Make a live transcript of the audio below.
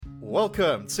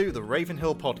Welcome to the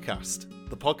Ravenhill Podcast,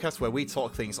 the podcast where we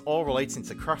talk things all relating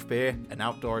to craft beer and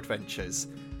outdoor adventures.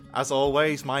 As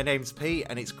always, my name's Pete,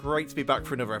 and it's great to be back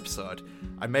for another episode.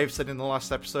 I may have said in the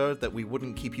last episode that we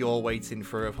wouldn't keep you all waiting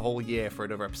for a whole year for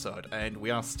another episode, and we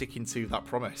are sticking to that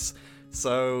promise.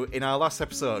 So, in our last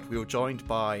episode, we were joined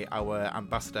by our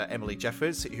ambassador Emily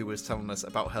Jeffers, who was telling us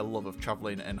about her love of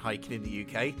travelling and hiking in the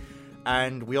UK.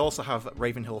 And we also have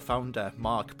Ravenhill founder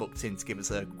Mark booked in to give us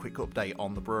a quick update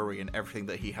on the brewery and everything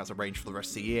that he has arranged for the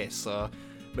rest of the year. So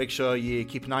make sure you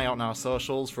keep an eye out on our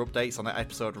socials for updates on that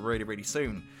episode really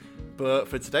soon. But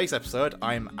for today's episode,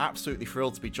 I'm absolutely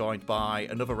thrilled to be joined by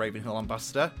another Ravenhill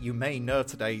ambassador. You may know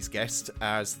today's guest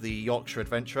as the Yorkshire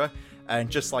Adventurer,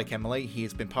 and just like Emily, he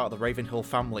has been part of the Ravenhill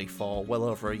family for well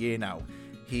over a year now.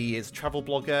 He is a travel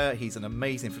blogger, he's an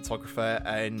amazing photographer,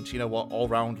 and you know what,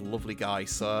 all-round lovely guy.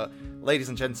 So, ladies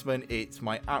and gentlemen, it's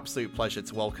my absolute pleasure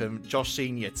to welcome Josh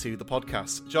Senior to the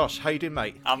podcast. Josh, how you doing,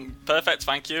 mate? I'm perfect,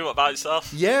 thank you. What about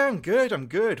yourself? Yeah, I'm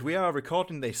good. We are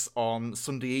recording this on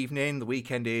Sunday evening. The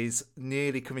weekend is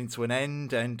nearly coming to an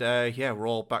end, and we're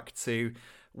all back to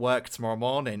work tomorrow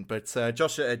morning. But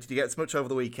Josh, did you get much over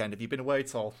the weekend? Have you been away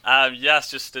at all? Yes,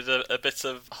 just did a bit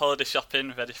of holiday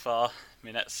shopping, ready for my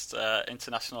next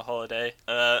international holiday.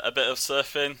 A bit of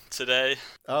surfing today.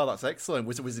 Oh, that's excellent.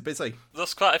 Was it busy?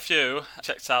 There's quite a few. I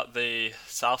checked out the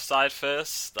south side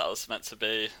first. That was meant to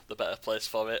be the better place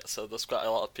for it, so there's quite a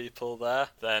lot of people there.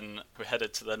 Then we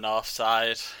headed to the north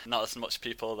side. Not as much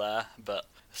people there, but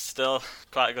still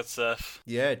quite a good surf.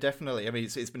 Yeah, definitely. I mean,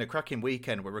 it's been a cracking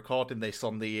weekend. We're recording this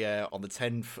on the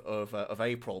 10th of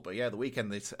April, but yeah, the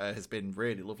weekend has been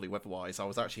really lovely weather-wise. I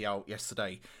was actually out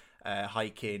yesterday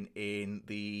hiking in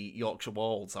the Yorkshire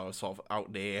Wolds. I was sort of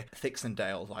out near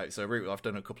Thixondale, it's a route I've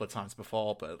done a couple of times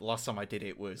before, but the last time I did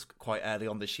it was quite early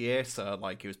on this year, so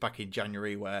it was back in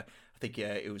January where I think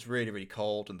it was really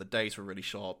cold and the days were really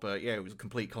short, but yeah, it was a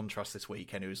complete contrast this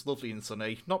weekend. It was lovely and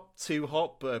sunny, not too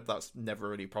hot, but that's never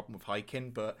really a problem with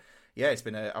hiking. But yeah, it's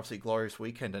been an absolutely glorious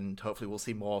weekend, and hopefully we'll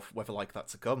see more weather like that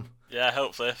to come. Yeah,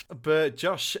 hopefully. But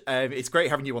Josh, it's great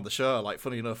having you on the show.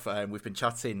 Funny enough, we've been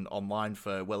chatting online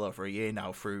for well over a year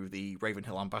now through the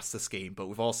Ravenhill Ambassador Scheme, but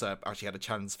we've also actually had a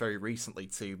chance very recently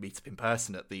to meet up in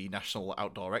person at the National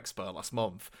Outdoor Expo last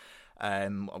month.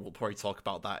 We'll probably talk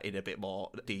about that in a bit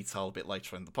more detail a bit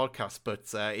later in the podcast,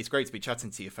 but it's great to be chatting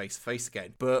to you face to face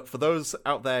again. But for those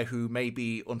out there who may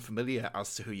be unfamiliar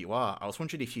as to who you are, I was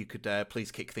wondering if you could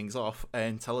please kick things off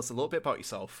and tell us a little bit about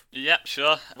yourself. Yep,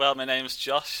 sure. Well, my name's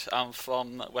Josh. I'm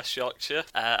from West Yorkshire.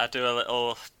 I do a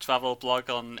little travel blog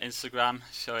on Instagram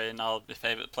showing all my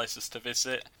favourite places to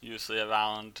visit, usually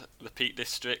around the Peak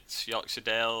District, Yorkshire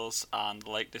Dales and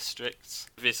Lake Districts.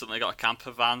 I've recently got a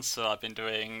camper van, so I've been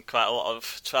doing quite a lot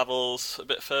of travels a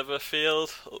bit further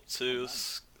afield, up to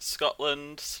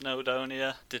Scotland,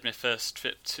 Snowdonia. Did my first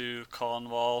trip to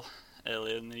Cornwall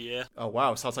earlier in the year. Oh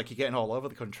wow, sounds like you're getting all over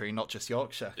the country, not just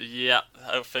Yorkshire. Yeah,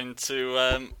 hoping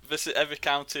to visit every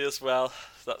county as well.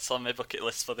 That's on my bucket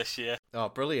list for this year. Oh,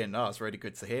 brilliant. No, that's really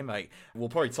good to hear, mate. We'll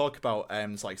probably talk about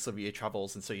some of your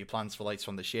travels and some of your plans for later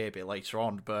on this year a bit later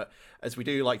on, but as we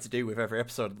do like to do with every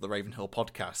episode of the Ravenhill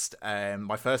podcast,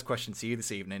 my first question to you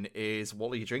this evening is,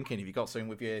 what are you drinking? Have you got something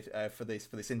with you for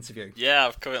this interview? Yeah,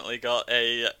 I've currently got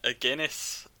a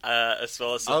Guinness as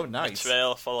well as a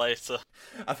trail for later.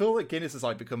 I feel that Guinness has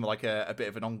become a bit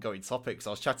of an ongoing topic. So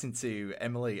I was chatting to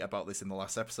Emily about this in the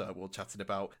last episode. We were chatting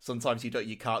about sometimes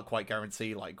you can't quite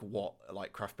guarantee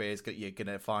what craft beers you're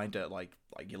gonna find at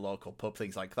your local pub,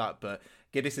 things like that. But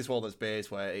Guinness is one of those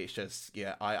beers where it's just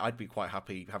I'd be quite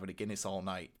happy having a Guinness all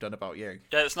night. Don't know about you?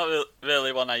 Yeah, it's not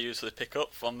really one I usually pick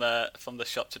up from the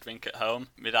shop to drink at home.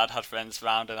 My dad had friends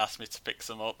round and asked me to pick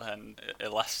some up, and he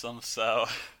left some, so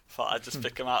thought I'd just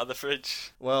pick them out of the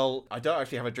fridge. Well, I don't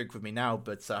actually have a drink with me now,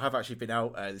 but I have actually been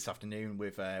out this afternoon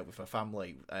with a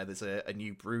family. There's a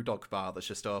new Brewdog bar that's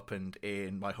just opened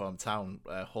in my hometown,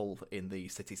 Hull, in the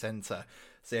city centre.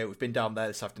 So yeah, we've been down there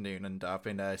this afternoon, and I've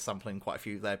been sampling quite a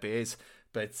few of their beers.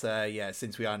 But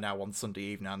since we are now on Sunday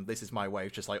evening, this is my way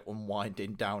of just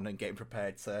unwinding down and getting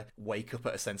prepared to wake up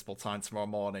at a sensible time tomorrow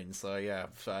morning. So yeah,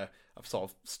 I've sort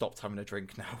of stopped having a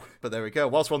drink now. But there we go.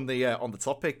 Whilst we're on the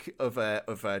topic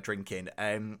of drinking,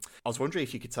 I was wondering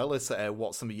if you could tell us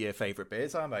what some of your favourite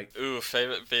beers are, mate. Ooh,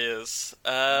 favourite beers.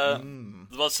 There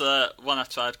was one I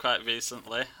tried quite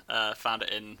recently. Found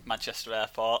it in Manchester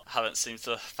Airport. Haven't seemed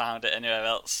to have found it anywhere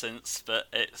else since, but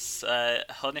it's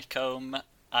Honeycomb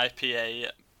IPA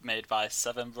made by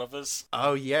Seven Brothers.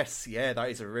 Oh yes, yeah, that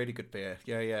is a really good beer.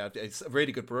 Yeah, it's a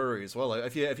really good brewery as well.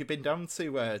 Have you been down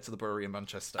to the brewery in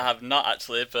Manchester? I have not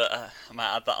actually, but I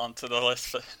might add that onto the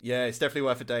list. Yeah, it's definitely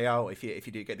worth a day out if you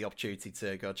do get the opportunity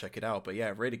to go check it out. But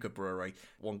yeah, really good brewery.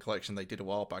 One collection they did a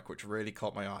while back, which really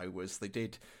caught my eye, was they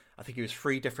did, I think it was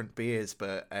 3 different beers,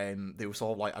 but they were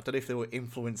sort of like, I don't know if they were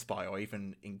influenced by or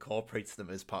even incorporated them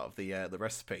as part of the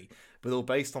recipe, but they were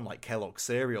based on like Kellogg's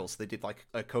cereals. They did like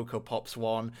a Cocoa Pops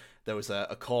one, there was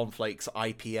a Cornflakes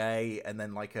IPA, and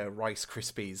then like a Rice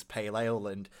Krispies Pale Ale,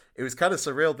 and it was kind of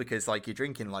surreal because like you're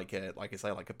drinking like a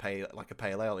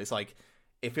pale ale. It's like,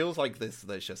 it feels like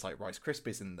there's just like Rice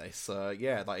Krispies in this.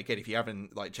 Yeah, like again, if you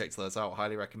haven't like checked those out,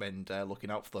 highly recommend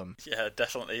looking out for them. Yeah,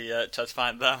 definitely try to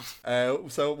find them.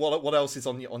 So what else is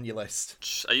on your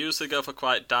list? I usually go for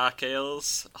quite dark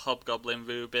ales, Hobgoblin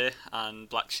Ruby and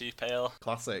Black Sheep Ale.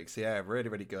 Classics, yeah, really,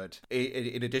 really good.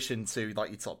 In addition to like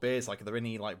your top beers, like are there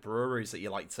any like breweries that you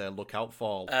like to look out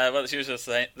for? Well, it's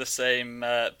usually the same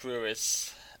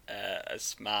breweries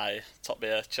as my top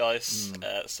beer choice.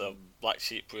 So Black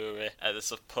Sheep Brewery.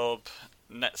 There's a pub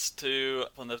next to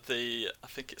one of the, I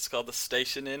think it's called the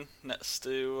Station Inn, next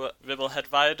to Ribblehead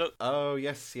Viaduct. Oh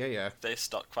yes, yeah. They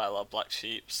stock quite a lot of Black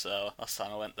Sheep, so last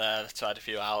time I went there, I tried a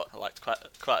few out. I liked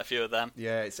quite a few of them.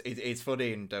 Yeah, it's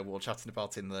funny, and we were chatting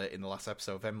about in the last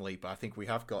episode of Emily, but I think we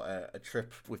have got a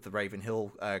trip with the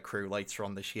Ravenhill crew later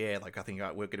on this year. Like I think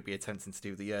we're going to be attempting to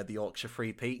do the Yorkshire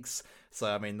Free Peaks. So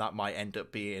I mean that might end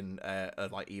up being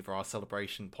like either our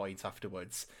celebration point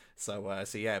afterwards. So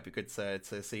yeah, it'd be good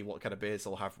to see what kind of beers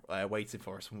they'll have waiting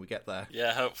for us when we get there.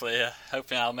 Yeah, hopefully,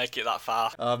 hoping I'll make it that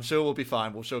far. I'm sure we'll be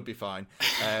fine. We'll sure be fine.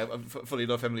 Funny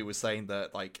enough, Emily was saying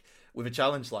that like with a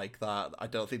challenge like that, I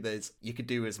don't think you could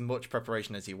do as much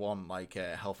preparation as you want, like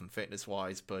health and fitness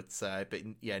wise, but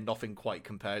yeah, nothing quite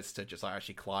compares to just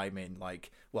actually climbing.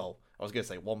 Like, well, I was gonna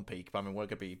say one peak, but I mean we're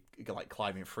gonna be like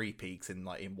climbing 3 peaks in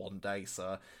one day,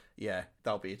 so. Yeah,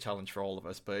 that'll be a challenge for all of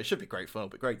us, but it should be great fun.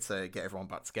 It'll be great to get everyone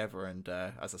back together and,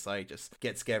 as I say, just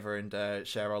get together and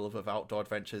share our love of outdoor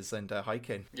adventures and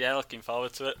hiking. Yeah, looking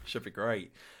forward to it. Should be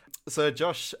great. So,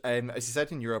 Josh, as you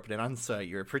said in your opening answer,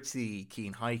 you're a pretty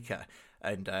keen hiker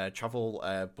and travel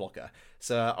blogger.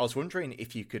 So I was wondering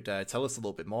if you could tell us a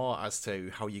little bit more as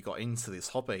to how you got into this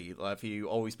hobby. Have you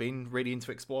always been really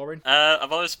into exploring?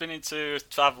 I've always been into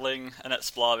travelling and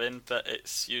exploring, but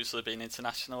it's usually been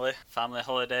internationally. Family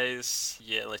holidays,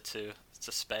 yearly to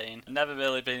Spain. Never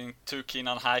really been too keen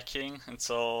on hiking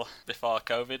until before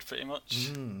COVID, pretty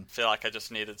much. Feel like I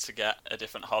just needed to get a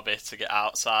different hobby to get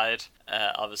outside.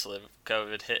 Obviously,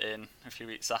 COVID hit in a few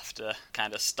weeks after,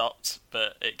 kind of stopped,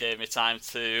 but it gave me time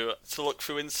to look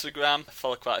through Instagram,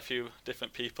 follow quite a few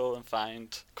different people, and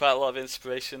find quite a lot of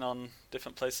inspiration on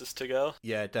different places to go.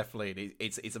 Yeah, definitely.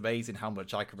 It's amazing how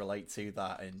much I can relate to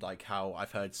that, and like how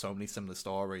I've heard so many similar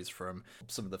stories from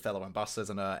some of the fellow ambassadors.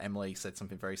 I know Emily said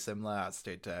something very similar, as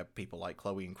did people like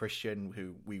Chloe and Christian,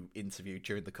 who we interviewed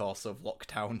during the course of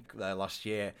lockdown last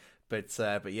year. But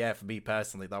yeah, for me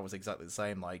personally, that was exactly the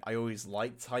same. Like, I always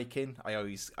liked hiking. I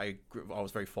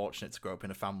was very fortunate to grow up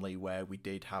in a family where we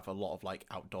did have a lot of like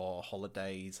outdoor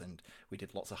holidays, and we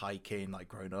did lots of hiking like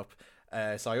growing up.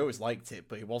 So I always liked it,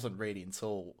 but it wasn't really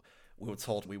until we were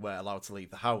told we weren't allowed to leave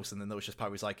the house, and then there was just part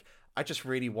where it was like, I just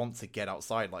really want to get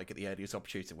outside, like, at the earliest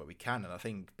opportunity where we can. And I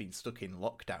think being stuck in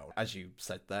lockdown, as you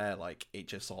said there, like, it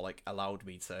just sort of like allowed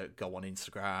me to go on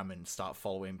Instagram and start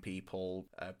following people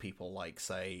like,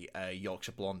 say,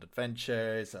 Yorkshire Blonde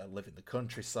Adventures, Live in the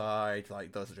Countryside.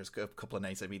 Like, those are just a couple of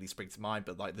names that really spring to mind,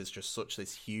 but like, there's just such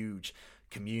this huge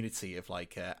community of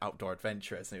like outdoor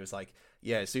adventurers, and it was like,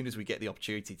 yeah, as soon as we get the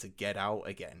opportunity to get out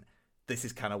again, this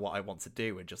is kind of what I want to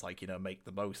do, and just like, you know, make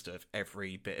the most of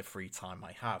every bit of free time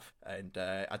I have. And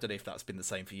I don't know if that's been the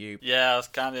same for you. Yeah, I was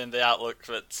kind of in the outlook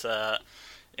that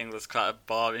England's quite a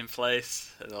boring place.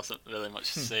 There wasn't really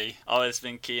much to see. Always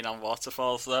been keen on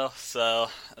waterfalls though, so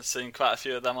I've seen quite a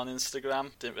few of them on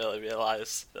Instagram. Didn't really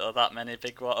realise there were that many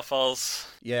big waterfalls.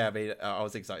 Yeah, I mean, I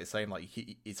was exactly the same. Like,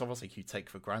 it's almost like you take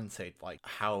for granted like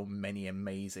how many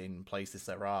amazing places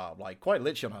there are. Like, quite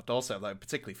literally on our doorstep. Like,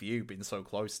 particularly for you being so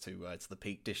close to the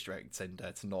Peak District and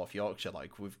to North Yorkshire.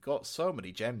 Like, we've got so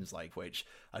many gems, like, which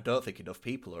I don't think enough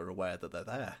people are aware that they're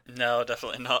there. No,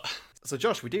 definitely not. So,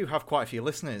 Josh, we do have quite a few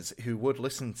listeners listeners who would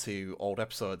listen to old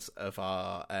episodes of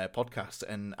our podcast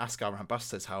and ask our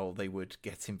ambassadors how they would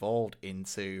get involved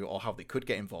into, or how they could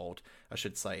get involved, I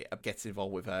should say, get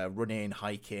involved with running,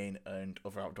 hiking, and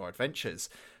other outdoor adventures.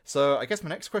 So I guess my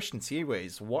next question to you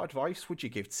is, what advice would you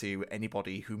give to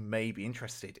anybody who may be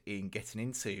interested in getting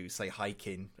into, say,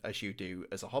 hiking as you do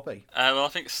as a hobby? Well, I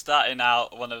think starting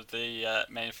out, one of the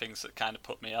main things that kind of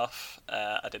put me off,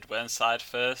 I did Whernside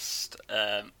first.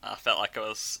 I felt like I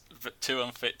was too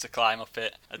unfit to climb up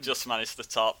it. I just managed the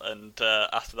top, and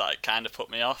after that it kind of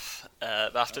put me off.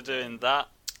 But after doing that,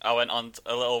 I went on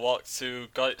a little walk to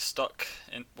Goitstock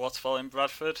waterfall in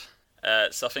Bradford.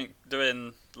 So I think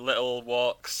doing little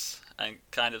walks and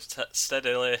kind of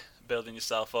steadily building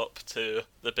yourself up to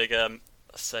the bigger,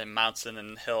 say, mountain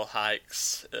and hill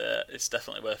hikes is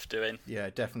definitely worth doing. Yeah,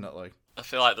 definitely. I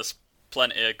feel like there's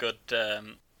plenty of good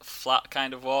flat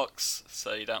kind of walks,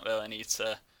 so you don't really need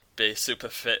to be super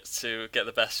fit to get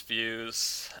the best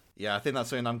views. Yeah, I think that's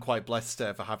something I'm quite blessed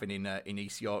for having in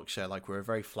East Yorkshire. Like, we're a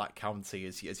very flat county,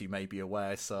 as you may be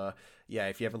aware. So yeah,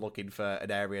 if you're ever looking for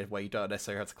an area where you don't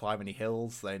necessarily have to climb any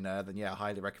hills, then yeah, I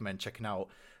highly recommend checking out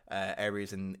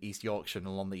areas in East Yorkshire and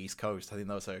along the East Coast. I think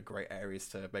those are great areas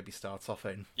to maybe start off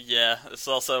in. Yeah, it's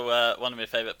also one of my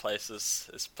favourite places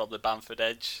is probably Bamford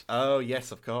Edge. Oh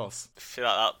yes, of course. I feel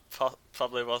like that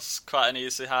probably was quite an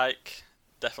easy hike.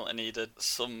 Definitely needed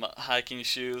some hiking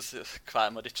shoes. It was quite a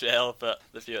muddy trail, but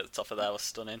the view at the top of there was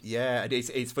stunning. Yeah, and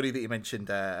it's funny that you mentioned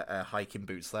hiking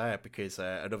boots there, because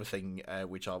another thing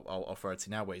which I'll throw to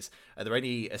now is, are there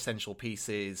any essential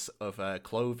pieces of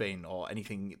clothing or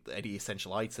any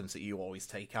essential items that you always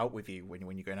take out with you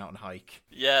when you're going out and hike?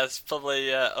 Yeah, it's probably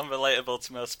unrelatable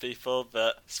to most people,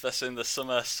 but especially in the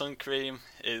summer, sun cream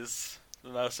is the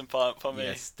most important for me.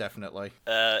 Yes, definitely.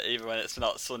 Even when it's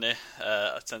not sunny,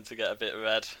 I tend to get a bit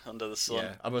red under the sun.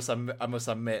 Yeah, I must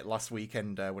admit, last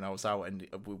weekend when I was out and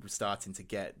we were starting to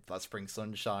get that spring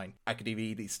sunshine, I could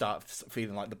immediately start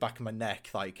feeling like the back of my neck,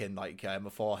 like my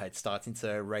forehead, starting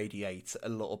to radiate a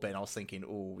little bit. And I was thinking,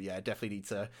 oh yeah, I definitely need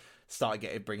to start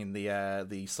bringing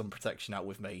the sun protection out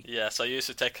with me. Yeah, so I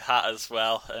usually take a hat as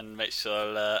well and make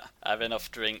sure I have enough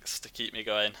drinks to keep me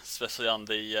going, especially on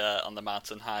the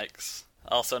mountain hikes.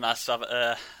 Also nice to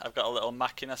have, I've got a little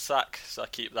Mackinac sack, so I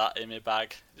keep that in my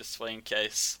bag just in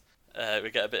case we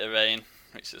get a bit of rain,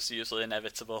 which is usually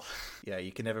inevitable. Yeah,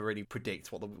 you can never really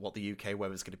predict what the UK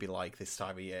weather's going to be like this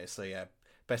time of year, so yeah,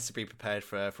 best to be prepared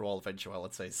for all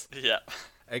eventualities. Yeah.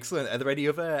 Excellent. Are there any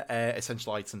other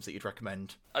essential items that you'd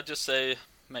recommend? I'd just say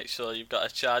make sure you've got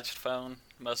a charged phone.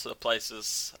 Most of the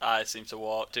places I seem to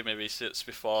walk, do my research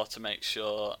before to make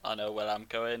sure I know where I'm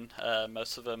going.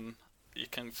 Most of them you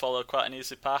can follow quite an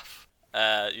easy path.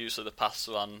 Usually the paths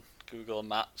are on Google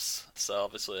Maps, so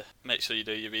obviously make sure you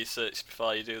do your research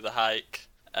before you do the hike,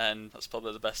 and that's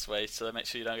probably the best way to make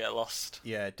sure you don't get lost.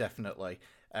 Yeah, definitely.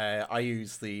 I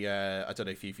use the, I don't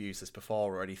know if you've used this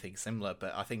before or anything similar,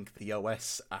 but I think the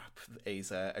OS app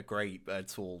is a great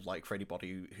tool, like for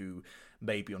anybody who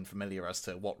may be unfamiliar as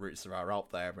to what routes there are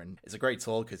out there, and it's a great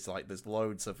tool because like there's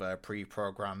loads of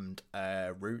pre-programmed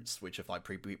routes which have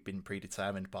been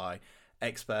predetermined by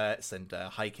experts and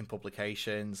hiking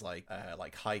publications like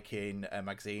Hiking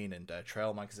Magazine and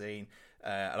Trail Magazine.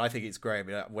 And I think it's great. I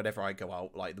mean, whenever I go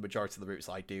out, like the majority of the routes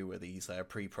I do are these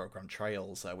pre-programmed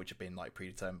trails, which have been like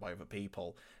predetermined by other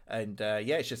people. And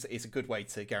yeah, it's a good way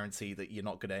to guarantee that you're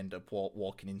not going to end up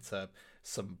walking into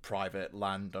some private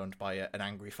land owned by an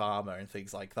angry farmer and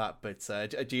things like that. But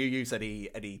do you use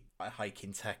any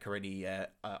hiking tech or any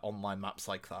online maps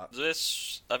like that?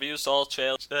 I've used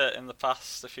AllTrails in the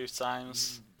past a few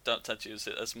times. Don't tend to use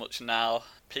it as much now.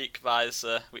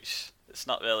 PeakVisor, which it's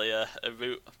not really a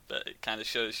route, but it kind of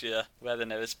shows you where the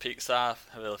nearest peaks are.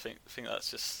 I really think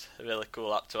that's just a really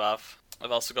cool app to have.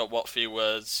 I've also got What Few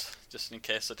Words, just in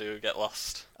case I do get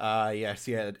lost. Yes,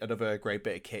 yeah, another great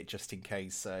bit of kit just in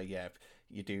case, yeah,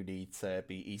 you do need to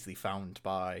be easily found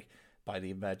by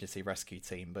the emergency rescue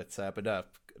team. But no,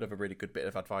 another really good bit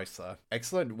of advice there.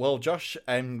 Excellent. Well, Josh,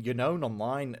 you're known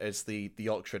online as the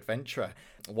Yorkshire Adventurer.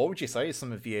 What would you say are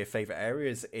some of your favourite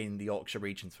areas in the Yorkshire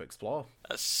region to explore?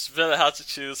 It's really hard to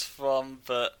choose from,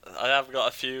 but I have got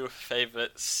a few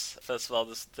favourites. First of all,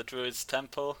 there's the Druids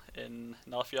Temple in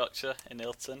North Yorkshire, in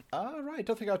Ilton. Right. I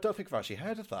don't think I've actually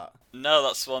heard of that. No,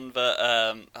 that's one that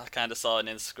I kind of saw on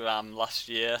Instagram last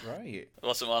year. Right. It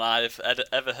wasn't one I've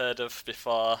ever heard of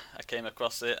before I came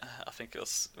across it. I think it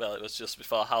was just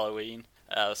before Halloween.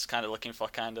 I was kind of looking for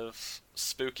kind of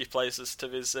spooky places to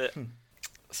visit.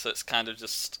 So it's kind of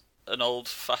just an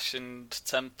old-fashioned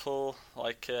temple,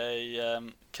 like a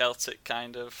Celtic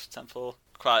kind of temple.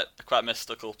 quite a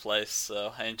mystical place,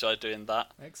 so I enjoyed doing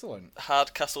that. Excellent.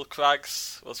 Hardcastle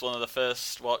Crags was one of the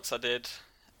first walks I did.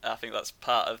 I think that's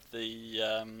part of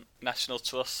the National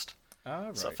Trust.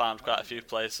 Right. So I found quite a few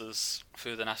places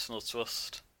through the National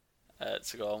Trust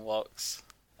to go on walks.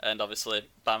 And obviously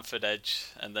Bamford Edge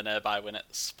and the nearby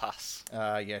Winnet's Pass.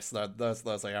 Yes,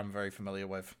 those I am very familiar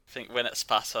with. I think Winnet's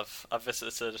Pass I've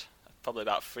visited probably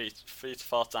about three to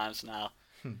four times now.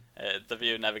 The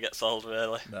view never gets old,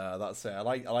 really. No, that's it. I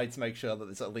like to make sure that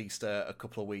there's at least a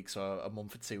couple of weeks or a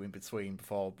month or two in between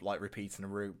before like repeating a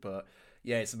route. But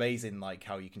yeah, it's amazing like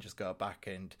how you can just go back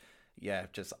and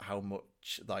just how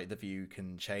much like the view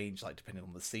can change, like depending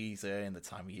on the season, the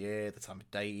time of year, the time of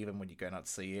day, even when you're going out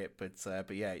to see it. But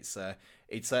yeah, it's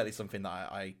certainly something that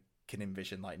I can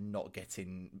envision like not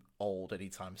getting old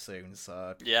anytime soon.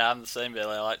 So yeah, I'm the same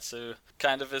really. I like to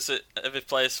kind of visit every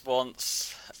place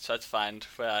once, try to find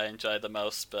where I enjoy the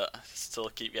most, but I still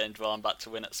keep getting drawn back to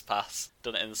Winnet's Pass.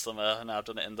 Done it in the summer and I've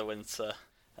done it in the winter.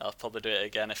 I'll probably do it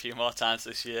again a few more times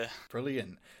this year.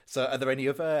 Brilliant. So are there any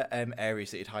other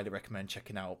areas that you'd highly recommend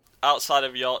checking out? Outside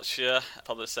of Yorkshire, I'd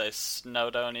probably say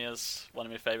Snowdonia's one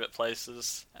of my favourite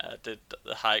places. I did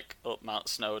the hike up Mount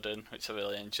Snowdon, which I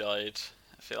really enjoyed.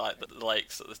 I feel like the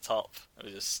lakes at the top are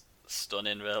just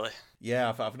stunning, really.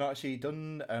 Yeah, I've not actually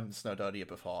done Snowdonia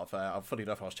before. Funny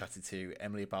enough, I was chatting to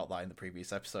Emily about that in the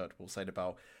previous episode. We were saying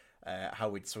about how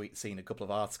we'd seen a couple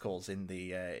of articles in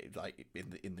the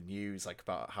in the news, like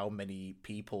about how many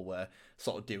people were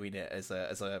sort of doing it as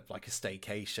a like a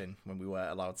staycation when we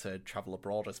weren't allowed to travel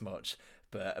abroad as much.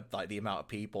 But like the amount of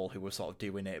people who were sort of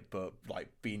doing it, but like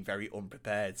being very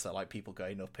unprepared. So like people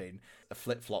going up in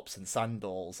flip flops and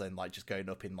sandals, and like just going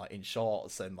up in like in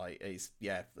shorts, and like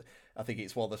I think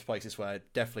it's one of those places where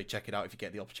definitely check it out if you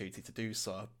get the opportunity to do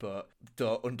so. But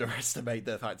don't underestimate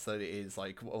the fact that it is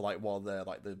like one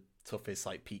of the toughest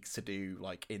like peaks to do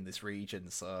like in this region.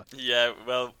 So yeah,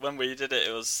 well, when we did it,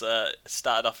 it was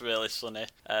started off really sunny.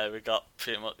 We got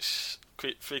pretty much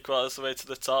 3/4 of the way to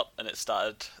the top, and it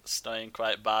started snowing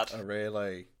quite bad. Oh,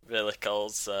 really? Really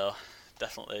cold, so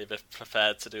definitely be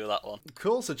prepared to do that one.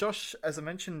 Cool. So Josh, as I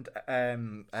mentioned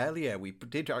earlier, we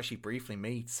did actually briefly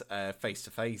meet face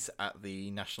to face at the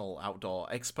National Outdoor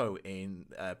Expo in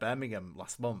Birmingham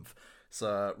last month.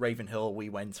 So Ravenhill,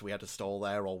 we had a stall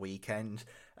there all weekend,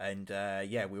 and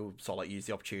we will sort of like use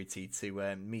the opportunity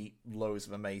to meet loads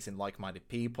of amazing like-minded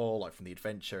people, like from the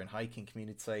adventure and hiking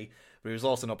community. But it was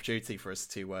also an opportunity for us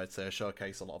to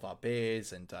showcase a lot of our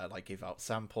beers and like give out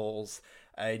samples.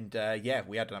 And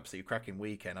we had an absolutely cracking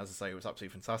weekend. As I say, it was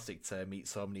absolutely fantastic to meet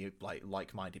so many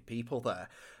like-minded people there.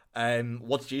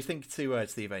 What did you think to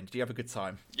the event? Did you have a good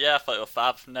time? Yeah, I thought it was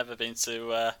fab. Never been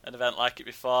to an event like it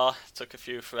before. Took a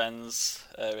few friends.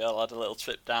 We all had a little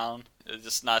trip down. It was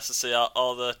just nice to see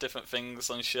all the different things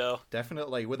on show.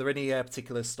 Definitely. Were there any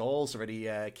particular stalls or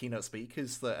any keynote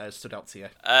speakers that stood out to you?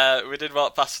 We did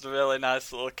walk past a really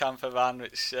nice little camper van,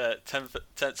 which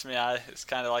tempted my eye. It's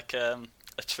kind of like a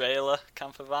trailer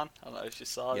camper van. I don't know if you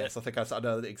saw it. Yes, I think I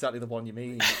know exactly the one you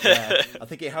mean. Yeah. I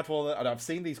think it had one, and I've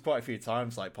seen these quite a few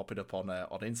times, like popping up on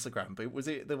Instagram. But was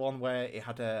it the one where it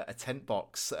had a tent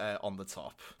box on the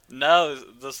top? No,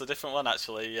 there's a different one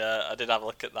actually. I did have a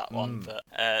look at that one, but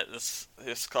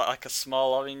it's got like a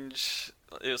small orange.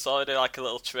 It was already like a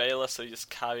little trailer, so you just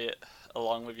carry it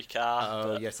along with your car.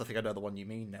 Oh, yes, I think I know the one you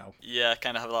mean now. Yeah,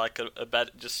 kind of have like a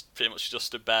bed, just pretty much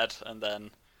just a bed, and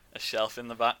then a shelf in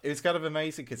the back. It was kind of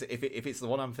amazing because if it's the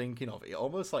one I'm thinking of, it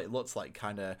almost like looks like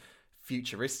kind of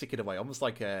futuristic in a way, almost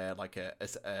like a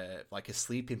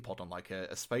sleeping pod on like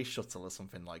a space shuttle or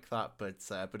something like that. But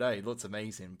hey, it looks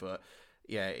amazing. But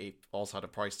yeah, it also had a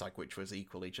price tag which was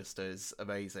equally just as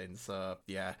amazing. So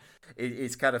yeah,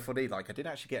 it's kind of funny. Like I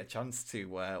didn't actually get a chance to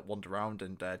wander around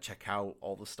and check out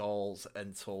all the stalls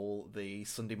until the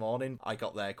Sunday morning. I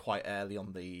got there quite early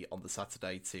on the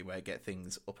Saturday to get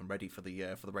things up and ready for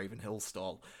the Ravenhill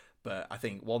stall. But I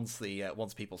think once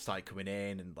people started coming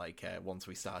in and once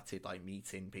we started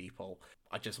meeting people,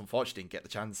 I just unfortunately didn't get the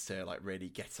chance to really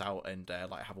get out and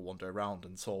have a wander around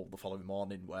until the following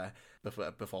morning, where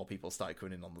before people started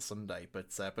coming in on the Sunday.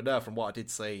 But no, from what I did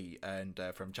see and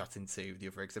from chatting to the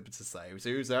other exhibitors there, it was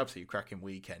an absolutely cracking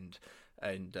weekend.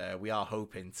 And we are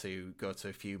hoping to go to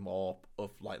a few more of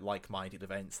like-minded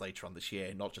events later on this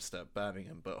year, not just at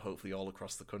Birmingham, but hopefully all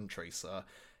across the country. So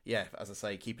yeah, as I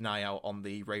say, keep an eye out on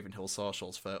the Ravenhill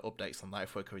socials for updates on that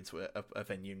if we're coming to a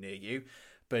venue near you.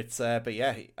 But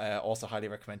yeah, also highly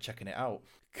recommend checking it out.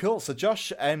 Cool. So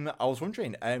Josh, I was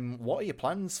wondering, what are your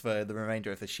plans for the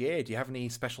remainder of this year? Do you have any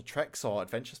special treks or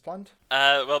adventures planned?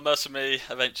 Well, most of my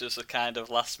adventures are kind of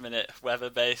last-minute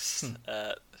weather-based.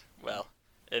 Well,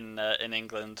 in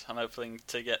England. I'm hoping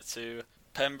to get to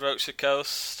Pembrokeshire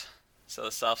coast, so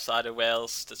the south side of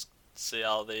Wales, to see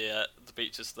all the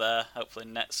beaches there. Hopefully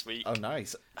next week. Oh,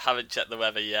 nice. Haven't checked the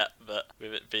weather yet, but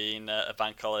with it being a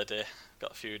bank holiday,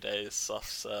 got a few days off,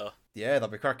 so. Yeah, that'll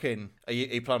be cracking. Are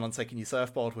you planning on taking your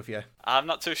surfboard with you? I'm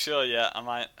not too sure yet.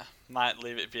 I might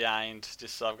leave it behind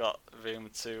just so I've got room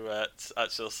to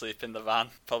actually sleep in the van.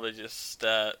 Probably just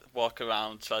walk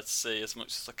around, try to see as much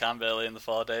as I can really in the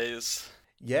 4 days.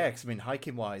 Yeah, because I mean,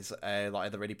 hiking-wise, like, are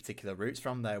there any particular routes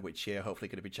from there which you're hopefully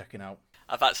going to be checking out?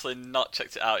 I've actually not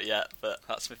checked it out yet, but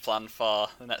that's my plan for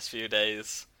the next few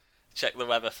days. Check the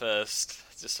weather first,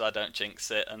 just so I don't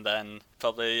jinx it, and then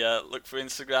probably look for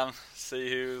Instagram, see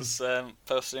who's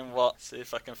posting what, see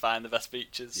if I can find the best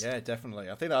beaches. Yeah, definitely.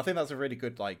 I think that's a really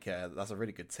good that's a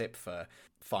really good tip for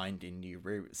finding new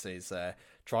routes. Is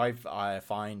try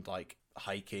find like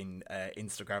hiking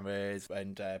Instagrammers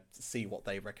and see what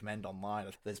they recommend online.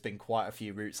 There's been quite a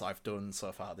few routes I've done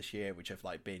so far this year which have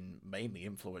like been mainly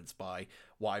influenced by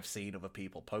what I've seen other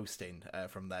people posting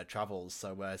from their travels.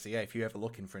 So yeah, if you're ever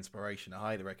looking for inspiration, I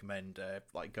highly recommend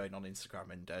like going on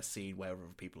Instagram and seeing where other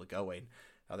people are going.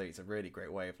 I think it's a really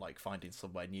great way of like finding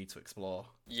somewhere new to explore.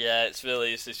 Yeah, it's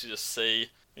really easy to just see.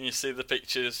 When you see the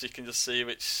pictures, you can just see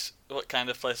what kind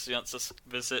of place you want to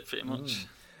visit, pretty much.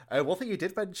 One thing you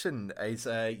did mention is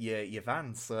your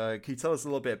vans. Can you tell us a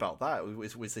little bit about that?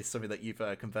 Was this something that you've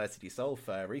converted yourself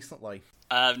recently?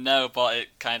 No, but it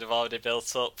kind of already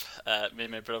built up. Me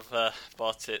and my brother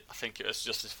bought it, I think it was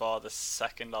just before the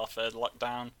second or third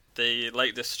lockdown. The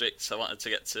Lake District I wanted to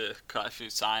get to quite a few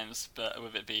times, but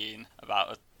with it being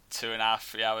about a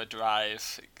 2.5-3 hour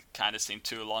drive, it kind of seemed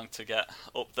too long to get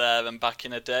up there and back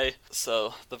in a day.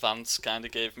 So the vans kind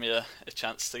of gave me a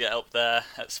chance to get up there,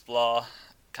 explore,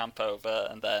 camp over,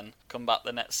 and then come back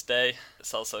the next day.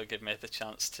 It's also given me the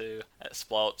chance to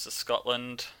explore up to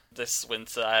Scotland. This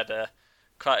winter I had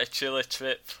quite a chilly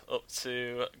trip up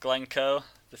to Glencoe,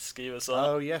 the ski resort.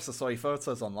 Oh yes, I saw your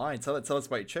photos online. Tell us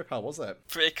about your trip. How was it?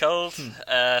 Pretty cold,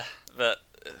 but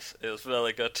it was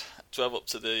really good. Drove up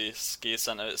to the ski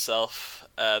centre itself.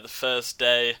 The first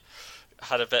day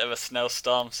had a bit of a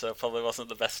snowstorm, so probably wasn't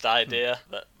the best idea.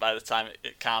 But by the time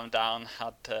it calmed down,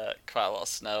 had quite a lot of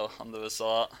snow on the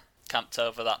resort. Camped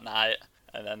over that night,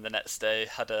 and then the next day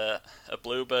had a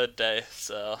bluebird day,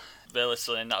 so really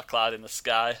sunny, not a cloud in the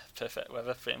sky, perfect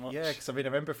weather pretty much. Yeah, because I mean, I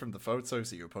remember from the photos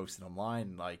that you were posting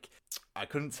online, like, I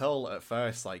couldn't tell at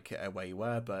first, like, where you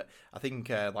were, but I think,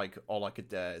 like, all I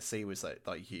could see was that,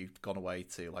 like, you'd gone away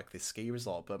to, like, this ski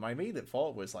resort, but my immediate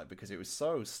thought was, like, because it was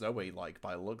so snowy, like,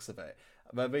 by the looks of it,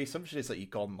 the assumption is that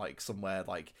you'd gone, like, somewhere,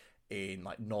 like, in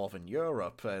like Northern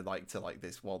Europe, like to like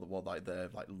this like the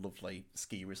like lovely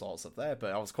ski resorts up there.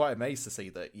 But I was quite amazed to see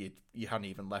that you hadn't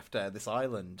even left this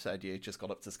island and you just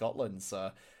got up to Scotland.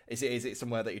 So is it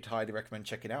somewhere that you'd highly recommend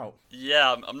checking out?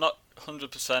 Yeah, I'm not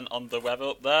 100% on the weather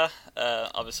up there.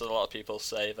 Obviously, a lot of people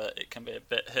say that it can be a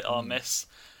bit hit or miss,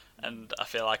 and I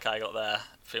feel like I got there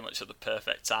pretty much at the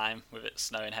perfect time, with it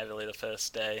snowing heavily the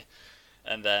first day,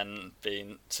 and then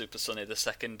being super sunny the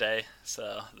second day.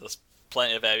 So there's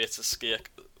plenty of area to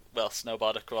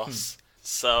snowboard across.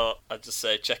 So I'd just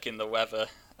say checking the weather.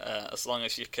 As long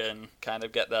as you can kind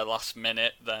of get there last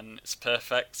minute, then it's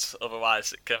perfect.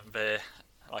 Otherwise, it can be,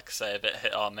 like I say, a bit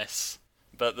hit or miss.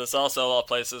 But there's also a lot of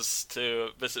places to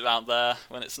visit around there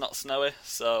when it's not snowy.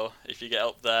 So if you get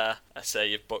up there, I say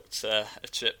you've booked a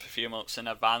trip a few months in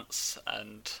advance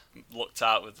and looked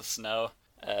out with the snow,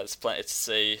 there's plenty to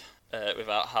see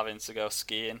without having to go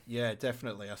skiing. Yeah,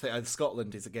 definitely. I think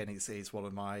Scotland is one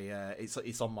of my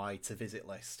it's on my to visit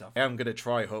list. I am going to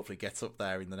try hopefully get up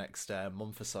there in the next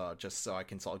month or so, just so I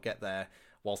can sort of get there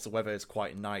whilst the weather is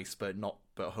quite nice, but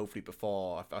hopefully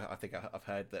before. I think I've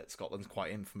heard that Scotland's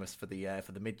quite infamous for the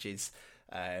midges,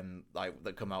 like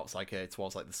that come out like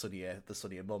towards like the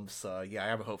sunnier months. So yeah, I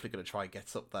am hopefully going to try and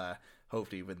get up there,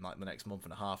 hopefully within like the next month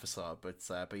and a half or so.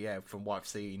 But yeah, from what I've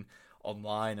seen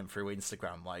online and through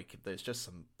Instagram, like there's just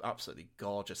some absolutely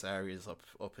gorgeous areas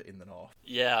up in the north.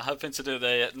 Yeah, hoping to do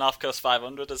the North Coast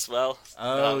 500 as well.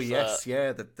 Oh yes,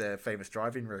 yeah, the famous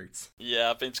driving route. Yeah,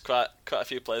 I've been to quite a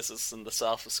few places in the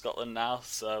south of Scotland now,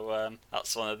 so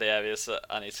that's one of the areas that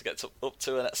I need to get up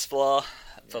to and explore.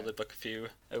 Probably book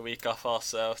a week off or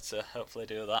so to hopefully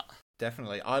do that.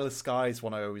 Definitely. Isle of Skye is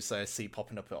one I always see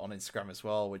popping up on Instagram as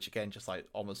well, which again just like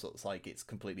almost looks like it's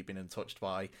completely been untouched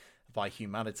by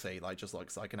humanity. Like just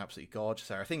looks like an absolutely gorgeous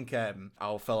area. I think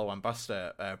our fellow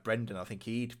ambassador Brendan, I think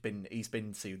he's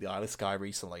been to the Isle of Skye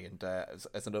recently, and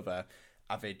as another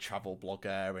avid travel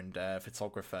blogger and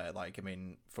photographer, like I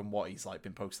mean from what he's like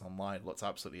been posting online, it looks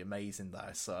absolutely amazing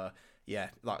there. So yeah,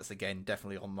 that's again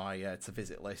definitely on my to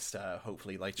visit list.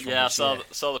 Hopefully later on Yeah, I this year.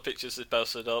 saw the pictures they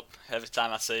posted up. Every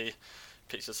time I see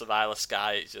pictures of Isle of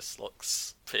Skye, it just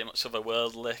looks pretty much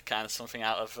otherworldly, kind of something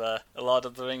out of a Lord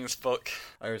of the Rings book.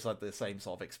 I always had the same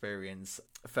sort of experience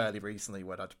fairly recently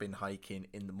when I'd been hiking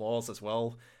in the moors as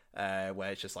well,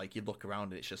 where it's just like you look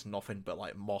around and it's just nothing but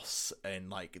like moss and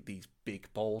like these big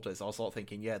boulders. I was sort of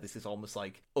thinking, yeah, this is almost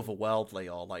like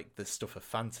otherworldly or like the stuff of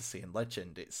fantasy and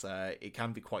legend. It's it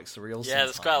can be quite surreal. Yeah,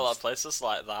 there's quite a lot of places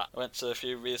like that. I went to a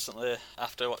few recently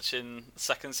after watching the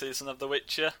second season of The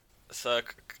Witcher. So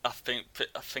I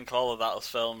think all of that was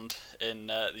filmed in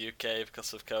the UK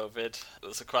because of COVID.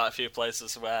 There's quite a few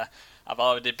places where I've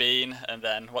already been, and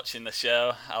then watching the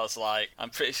show, I was like, I'm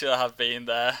pretty sure I've been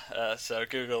there. So I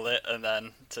googled it, and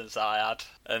then turns out I had,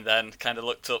 and then kind of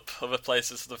looked up other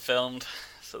places that filmed.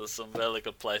 So there's some really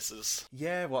good places.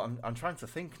 Yeah, well, I'm trying to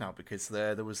think now because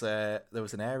there was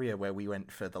an area where we went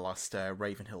for the last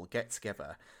Ravenhill get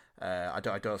together. I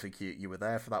don't think you were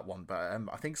there for that one, but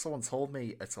I think someone told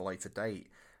me at a later date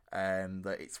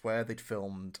that it's where they'd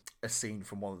filmed a scene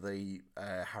from one of the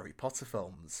Harry Potter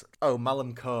films. Oh,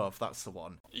 Malham Cove, that's the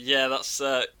one. Yeah, that's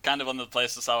kind of one of the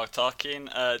places I was talking.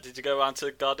 Did you go around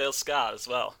to Gordale Scar as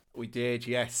well? We did,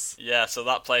 yes. Yeah, so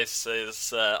that place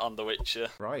is on The Witcher.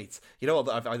 Right. You know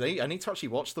what, I need to actually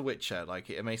watch The Witcher. Like,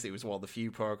 it was one of the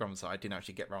few programs that I didn't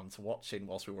actually get around to watching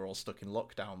whilst we were all stuck in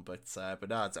lockdown. But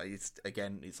no,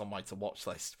 it's on my to-watch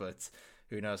list, but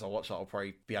who knows, I'll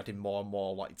probably be adding more and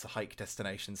more like to hike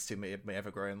destinations to my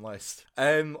ever-growing list.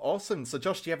 Awesome. So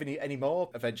Josh, do you have any more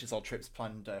adventures or trips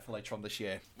planned for later on this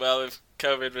year? Well, with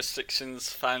COVID restrictions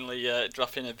finally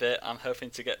dropping a bit, I'm hoping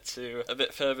to get to a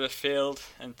bit further afield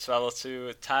and travel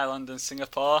to Thailand and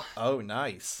Singapore. Oh,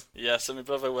 nice. Yeah, so my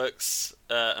brother works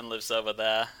and lives over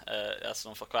there. Has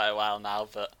done for quite a while now,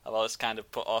 but I've always kind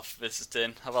of put off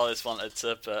visiting. I've always wanted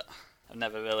to, but I've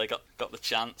never really got the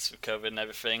chance with COVID and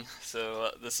everything.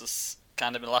 So this is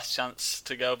kind of my last chance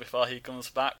to go before he comes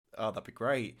back. Oh, that'd be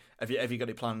great. Have you got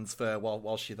any plans for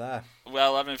whilst you're there?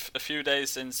 Well, having a few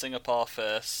days in Singapore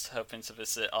first, hoping to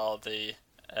visit all the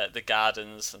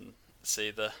gardens and see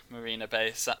the Marina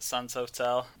Bay Sands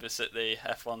Hotel, visit the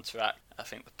F1 track. I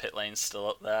think the pit lane's still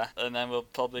up there. And then we'll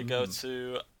probably go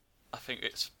to, I think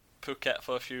it's Phuket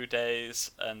for a few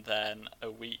days, and then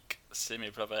a week see my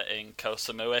brother in Koh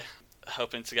Samui.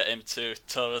 Hoping to get him to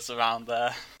tour us around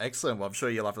there. Excellent. Well, I'm sure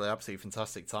you'll have an absolutely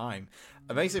fantastic time.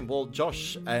 Amazing. Well,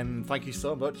 Josh, thank you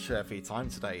so much for your time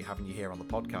today, having you here on the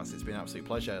podcast. It's been an absolute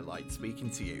pleasure, speaking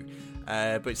to you.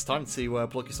 But it's time to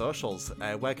plug your socials.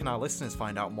 Where can our listeners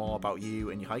find out more about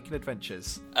you and your hiking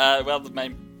adventures? Well, the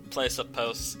main place I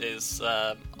post is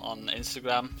on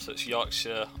Instagram, so it's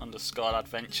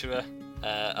Yorkshire_adventurer.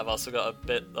 I've also got a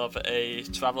bit of a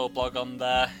travel blog on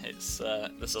there. There's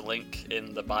a link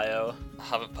in the bio. I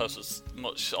haven't posted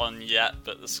much on yet,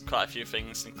 but there's quite a few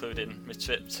things, including my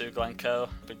trip to Glencoe.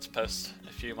 I'm going to post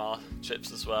a few more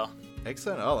trips as well.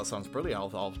 Excellent. Oh, that sounds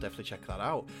brilliant. I'll definitely check that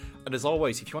out. And as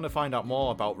always, if you want to find out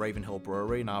more about Ravenhill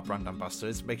Brewery and our brand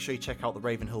ambassadors, make sure you check out the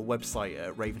Ravenhill website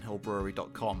at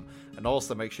ravenhillbrewery.com. And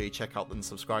also make sure you check out and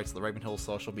subscribe to the Ravenhill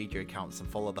social media accounts and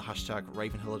follow the hashtag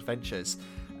Ravenhill Adventures.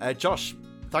 Josh,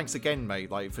 thanks again, mate,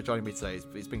 for joining me today.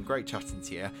 It's been great chatting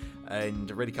to you,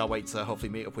 and I really can't wait to hopefully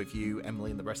meet up with you,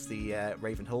 Emily, and the rest of the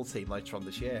Ravenhill team later on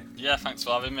this year. Yeah, thanks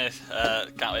for having me.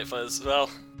 Can't wait for it as well.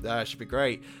 It should be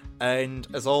great. And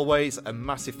as always, a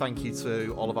massive thank you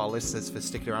to all of our listeners for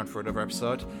sticking around for another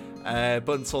episode. But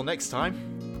until next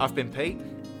time, I've been Pete.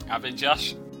 I've been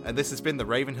Josh. And this has been the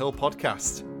Ravenhill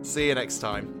Podcast. See you next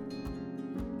time.